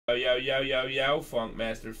Yo. Funk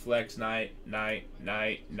Master Flex night.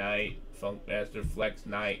 Funk Master Flex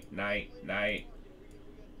night.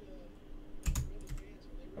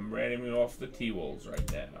 I'm randoming off the T-Wolves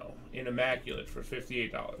right now. In Immaculate for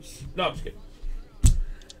 $58. No, I'm just kidding.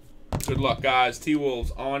 Good luck, guys.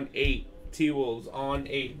 T-Wolves on 8. T-Wolves on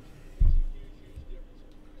 8.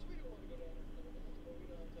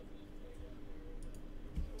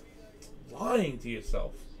 Lying to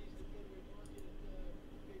yourself.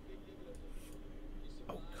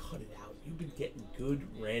 Oh, cut it out. You've been getting good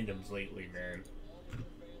randoms lately, man.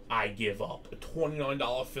 I give up. A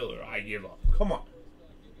 $29 filler. I give up. Come on.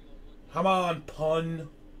 Come on, pun.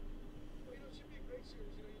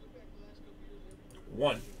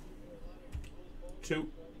 1,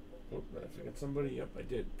 2. Oh, did I forget somebody? Yep, I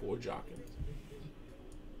did. Poor jocking.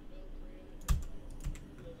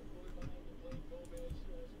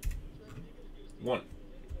 1,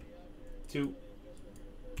 2,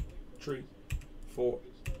 3, 4,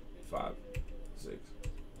 5, 6,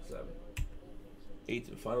 7, 8.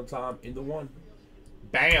 The final time in the 1.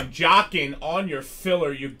 Bam! Jocking on your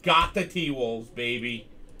filler. You got the T-Wolves, baby.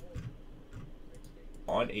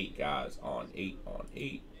 On 8, guys. On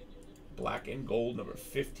 8. Black and gold, number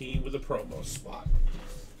 15 with a promo spot.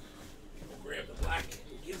 We'll grab the black.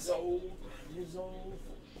 Gizzo.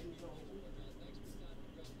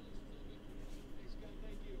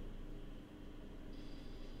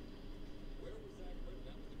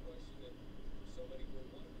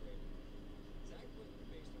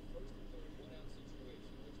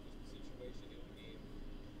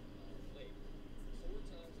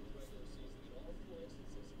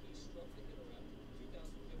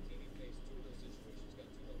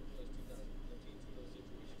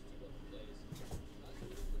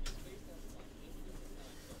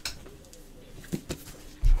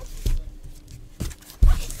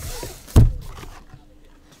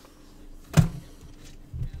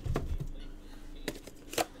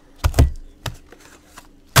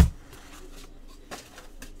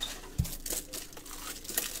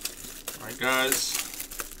 Guys,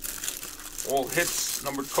 all hits,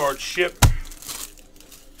 numbered cards ship.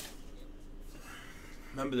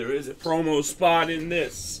 Remember, there is a promo spot in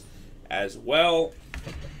this as well.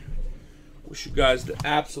 Wish you guys the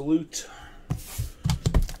absolute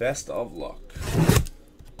best of luck.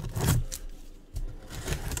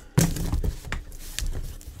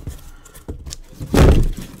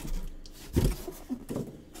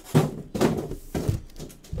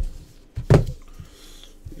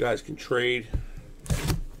 You guys can trade.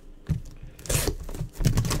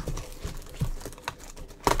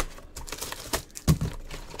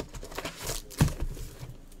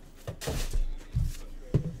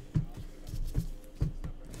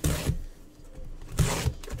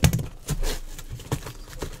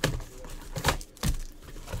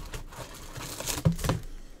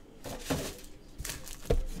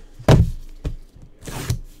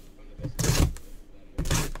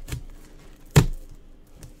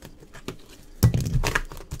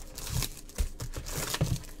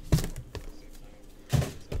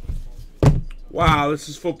 Wow, this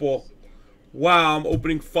is football. Wow, I'm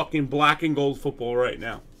opening fucking black and gold football right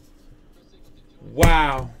now.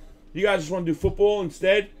 Wow. You guys just want to do football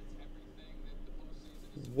instead?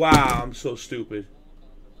 Wow, I'm so stupid.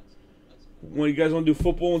 When you guys want to do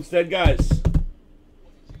football instead, guys?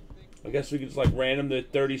 I guess we could just like random the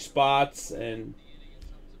 30 spots and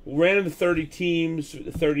we'll random the 30 teams,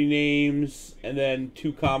 the 30 names, and then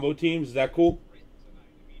 2 combo teams. Is that cool?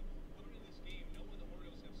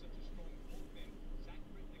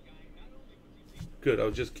 Good, I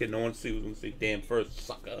was just kidding. I want to see who's going to say damn first,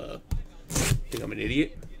 sucker. Think I'm an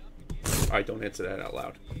idiot? Alright, don't answer that out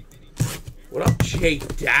loud. What up, Jay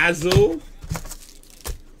Dazzle?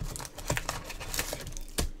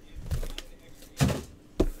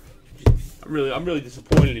 I'm really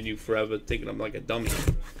disappointed in you forever, thinking I'm like a dummy.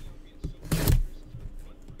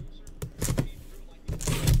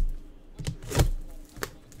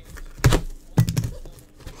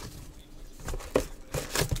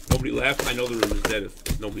 Nobody laughed. I know the room is dead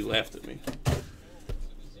if nobody laughed at me.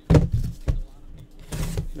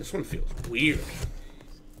 This one feels weird.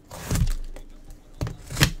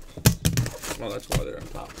 Oh, that's why they're on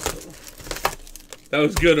top. That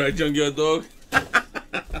was good, right, Junkyard Dog?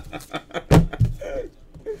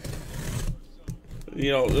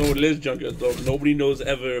 You know what it is, Junkyard Dog? Nobody knows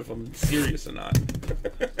ever if I'm serious or not.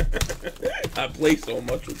 I play so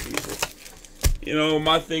much with people. You know,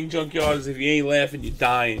 my thing, Junkyard, is if you ain't laughing, you're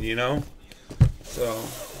dying, you know? So,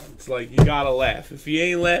 it's like, you gotta laugh. If you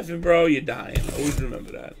ain't laughing, bro, you're dying. Always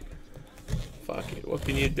remember that. Fuck it. What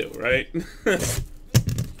can you do, right?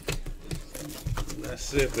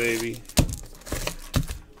 That's it, baby.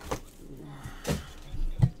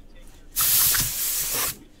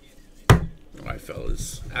 All right,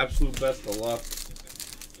 fellas. Absolute best of luck.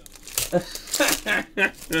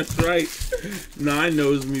 That's right. 9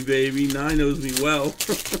 knows me, baby. 9 knows me well.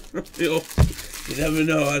 You never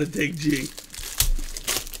know how to take G.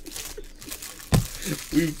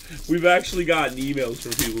 We've actually gotten emails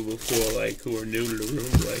from people before, like, who are new to the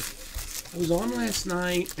room, like, I was on last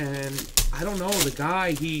night and I don't know, the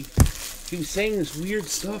guy he was saying this weird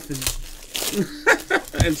stuff and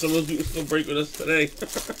and some of them still break with us today.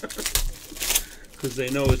 Because they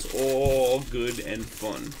know it's all good and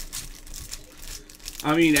fun.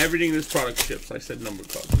 I mean, everything in this product ships. I said number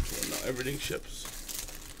cards before. No, everything ships.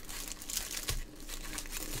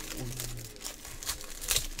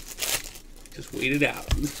 Just wait it out.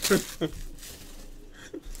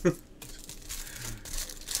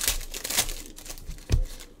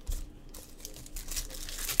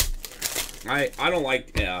 I don't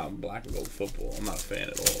like black and gold football. I'm not a fan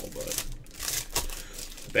at all, but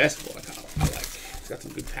basketball I like. It's got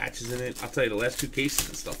some good patches in it. I'll tell you, the last 2 cases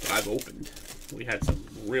and stuff that I've opened, we had some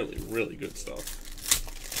really, really good stuff.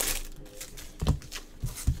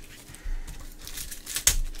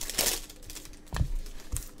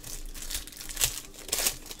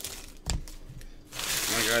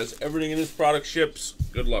 Alright guys, everything in this product ships.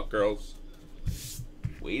 Good luck, girls.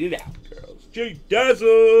 Wait it out, girls.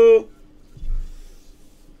 J-Dazzle!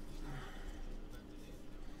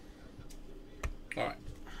 Alright.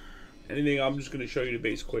 Anything, I'm just going to show you the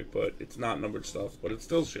base quick, but it's not numbered stuff, but it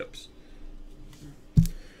still ships.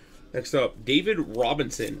 Next up, David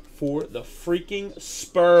Robinson for the freaking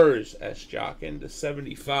Spurs. S-Jockin to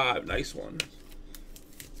 75. Nice one.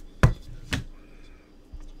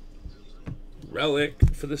 Relic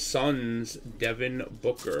for the Suns, Devin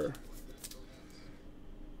Booker.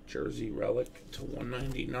 Jersey relic to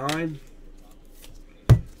 199.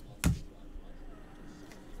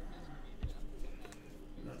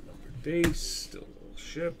 Not numbered base, still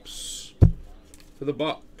ships. For the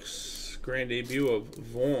Bucks, grand debut of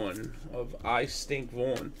Vaughn, of I Stink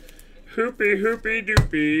Vaughn. Hoopy, hoopy,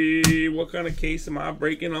 doopy. What kind of case am I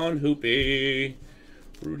breaking on Hoopy?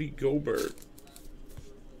 Rudy Gobert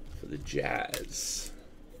for the Jazz.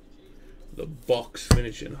 The Bucks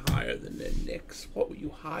finishing higher than the Knicks. What, were you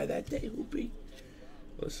high that day, Hoopy?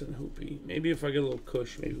 Listen, Hoopy, maybe if I get a little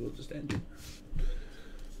cush, maybe we'll just end it.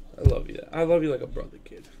 I love you. I love you like a brother,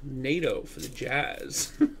 kid. NATO for the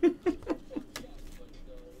Jazz.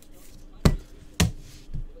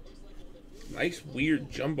 Nice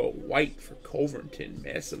weird jumbo white for Covington.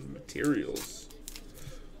 Massive materials.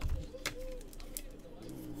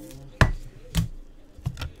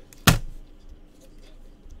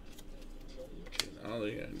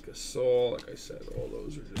 And Gasol, like I said, all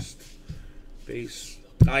those are just base.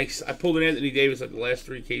 Nice. I pulled an Anthony Davis like the last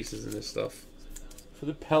 3 cases in this stuff. For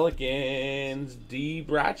the Pelicans, D.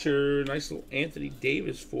 Bratcher. Nice little Anthony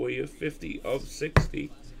Davis for you. 50 of 60.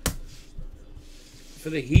 For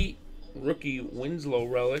the Heat, rookie Winslow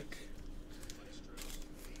relic.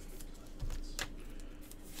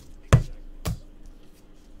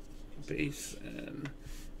 Base and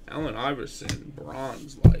Allen Iverson,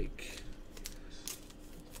 bronze like.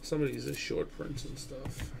 Some of these are short prints and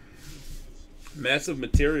stuff. Massive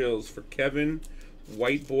materials for Kevin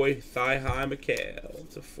White Boy Thigh-High McHale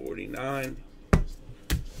to 49.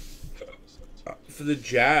 For the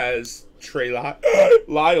Jazz, Trey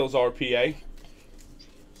Lyles RPA.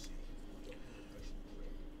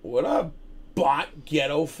 What up, bot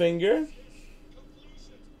Ghetto Finger?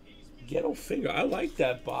 Ghetto Finger, I like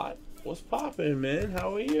that bot. What's poppin', man?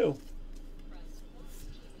 How are you?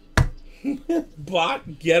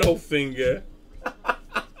 Bot Ghetto Finger.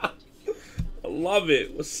 I love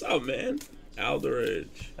it. What's up, man?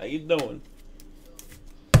 Alderidge. How you doing?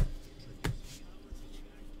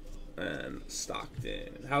 And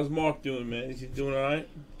Stockton. How's Mark doing, man? Is he doing alright?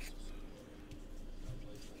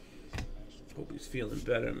 Hope he's feeling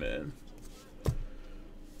better, man.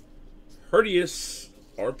 Herdius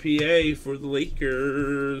RPA for the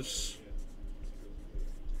Lakers.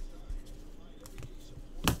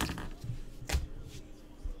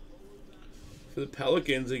 For the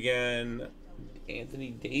Pelicans again,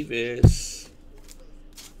 Anthony Davis.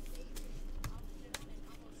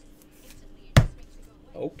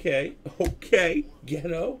 Okay, okay,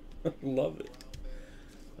 Ghetto. Love it.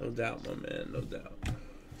 No doubt, my man, no doubt.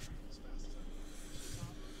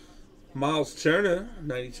 Miles Turner,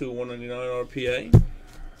 92 199 RPA.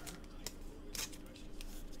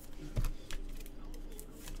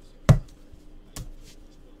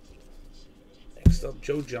 Next up,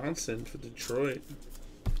 Joe Johnson for Detroit.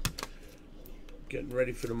 Getting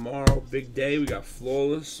ready for tomorrow. Big day. We got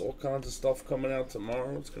Flawless. All kinds of stuff coming out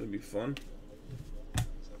tomorrow. It's going to be fun.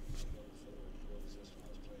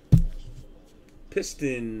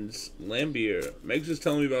 Pistons. Lambier. Megs is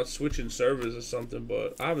telling me about switching servers or something,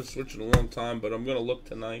 but I haven't switched in a long time, but I'm going to look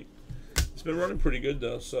tonight. It's been running pretty good,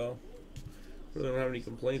 though, so really don't have any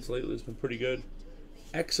complaints lately. It's been pretty good.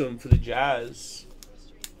 Exum for the Jazz.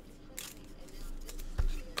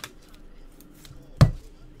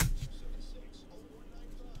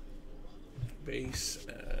 Base.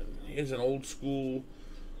 And here's an old school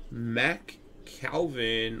Mac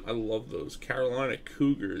Calvin. I love those. Carolina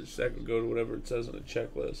Cougars. That could go to whatever it says on the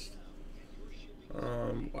checklist.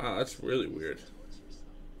 Wow, that's really weird.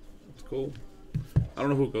 That's cool. I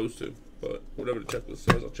don't know who it goes to, but whatever the checklist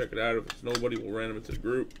says, I'll check it out. If it's nobody, we'll random it to the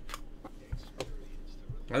group.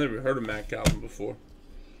 I never heard of Mac Calvin before.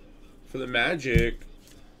 For the Magic,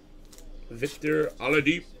 Victor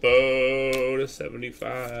Oladipo to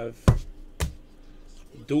 75.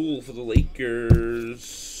 Duel for the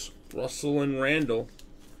Lakers, Russell and Randall,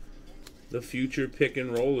 the future pick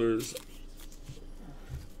and rollers.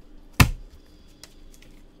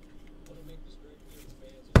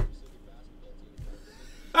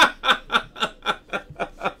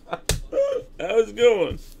 That was a good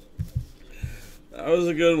one. That was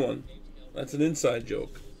a good one. That's an inside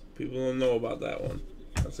joke. People don't know about that one.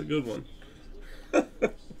 That's a good one.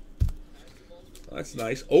 That's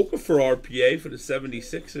nice. Oka for RPA for the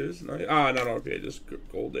 76ers. Nice. Ah, not RPA, just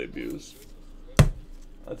gold debuts.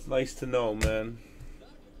 That's nice to know, man.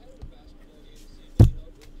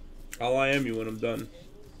 I'll IM you when I'm done.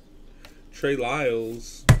 Trey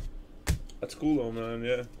Lyles. That's cool though, man,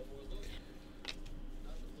 yeah.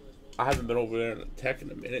 I haven't been over there in the tech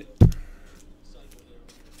in a minute.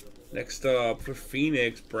 Next up for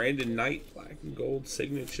Phoenix, Brandon Knight, black and gold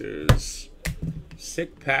signatures.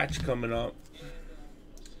 Sick patch coming up.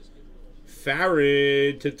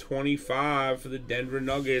 Farad to 25 for the Denver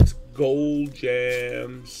Nuggets, gold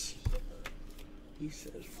jams. He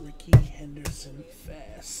says Ricky Henderson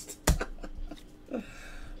fast.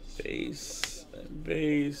 Base and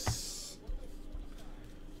base.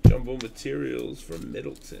 Jumbo materials for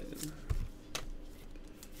Middleton.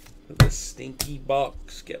 For the Stinky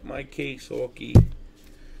Bucks, get my case, Hawkey.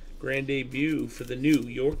 Grand debut for the New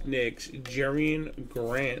York Knicks, Jerian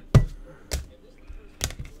Grant.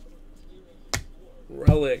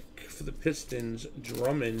 Relic for the Pistons,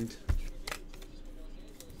 Drummond.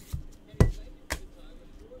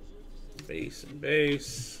 Base and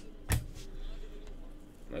base.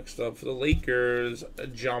 Next up for the Lakers,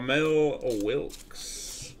 Jamel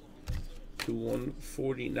Wilkes. To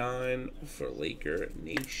 149 for Laker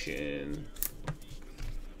Nation.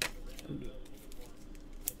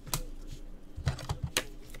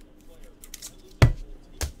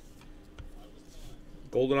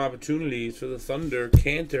 Golden opportunities for the Thunder,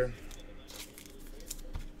 Cantor.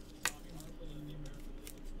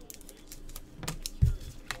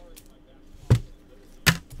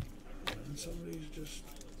 And some of these just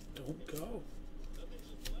don't go.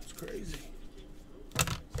 It's crazy.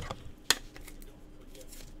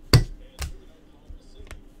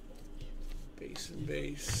 Base and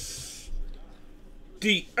base.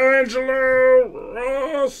 D'Angelo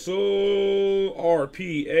Russell,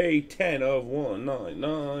 RPA 10 of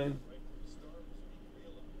 199.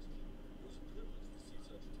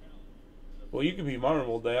 Well, you could be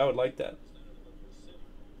memorable day. I would like that.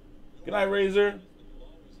 Good night, Razor.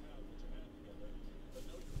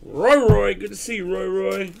 Roy, good to see you,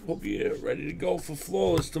 Roy. Hope you're ready to go for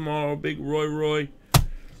Flawless tomorrow. Big Roy.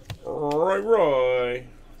 Roy.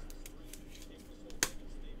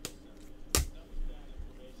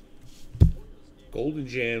 Golden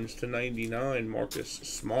Jams to 99, Marcus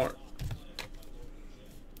Smart.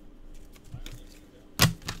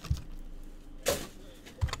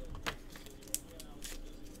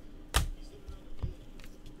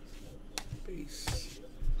 Base.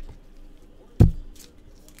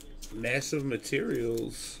 Massive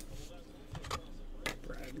materials.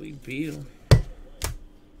 Bradley Beal.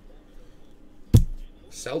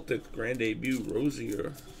 Celtics grand debut,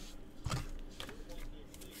 Rozier.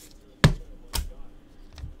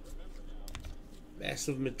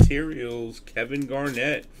 Massive materials, Kevin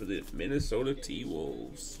Garnett for the Minnesota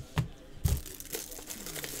T-Wolves.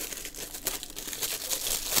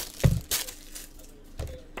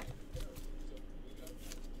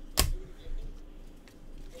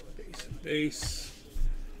 Base.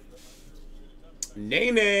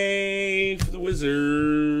 Nay for the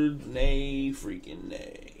Wizards. Nay, freaking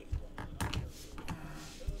nay.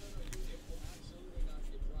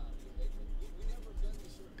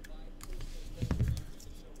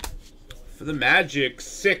 For the Magic,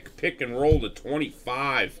 sick pick and roll to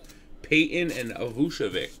 25. Peyton and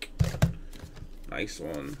Vucevic. Nice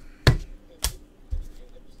one.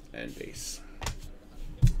 And base.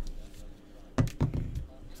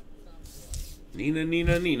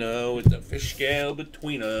 Nina with the fish scale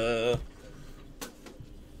between her.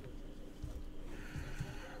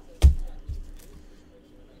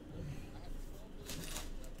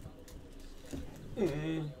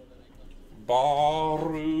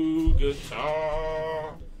 Baru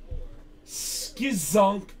guitar.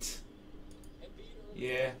 Skizunked.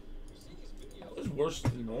 Yeah. That was worse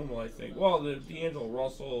than normal, I think. Well, the D'Angelo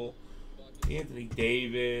Russell, Anthony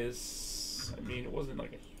Davis. I mean, it wasn't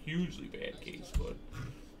like a hugely bad case, but.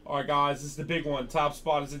 Alright, guys, this is the big one. Top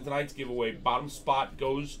spot is in tonight's giveaway. Bottom spot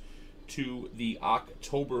goes to the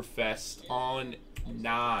Oktoberfest on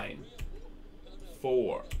 9,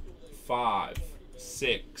 4, 5,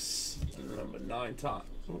 6. Remember, 9 times.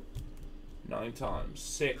 9 times.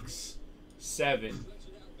 6, 7,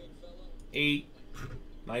 8.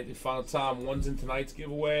 Ninth and final time. One's in tonight's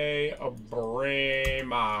giveaway. A Bray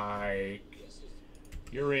Mike.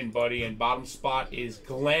 You're in, buddy. And bottom spot is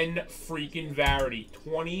Glenn freaking Varity.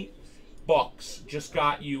 $20 just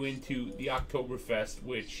got you into the Oktoberfest,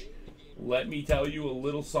 which, let me tell you a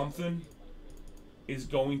little something, is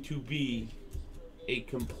going to be a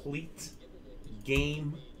complete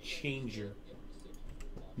game changer.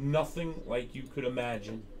 Nothing like you could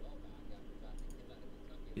imagine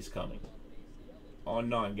is coming. On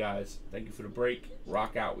 9, guys. Thank you for the break.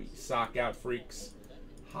 Rock out. We sock out, freaks.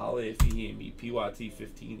 Holla if you hear me. PYT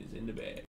 15 is in the bag.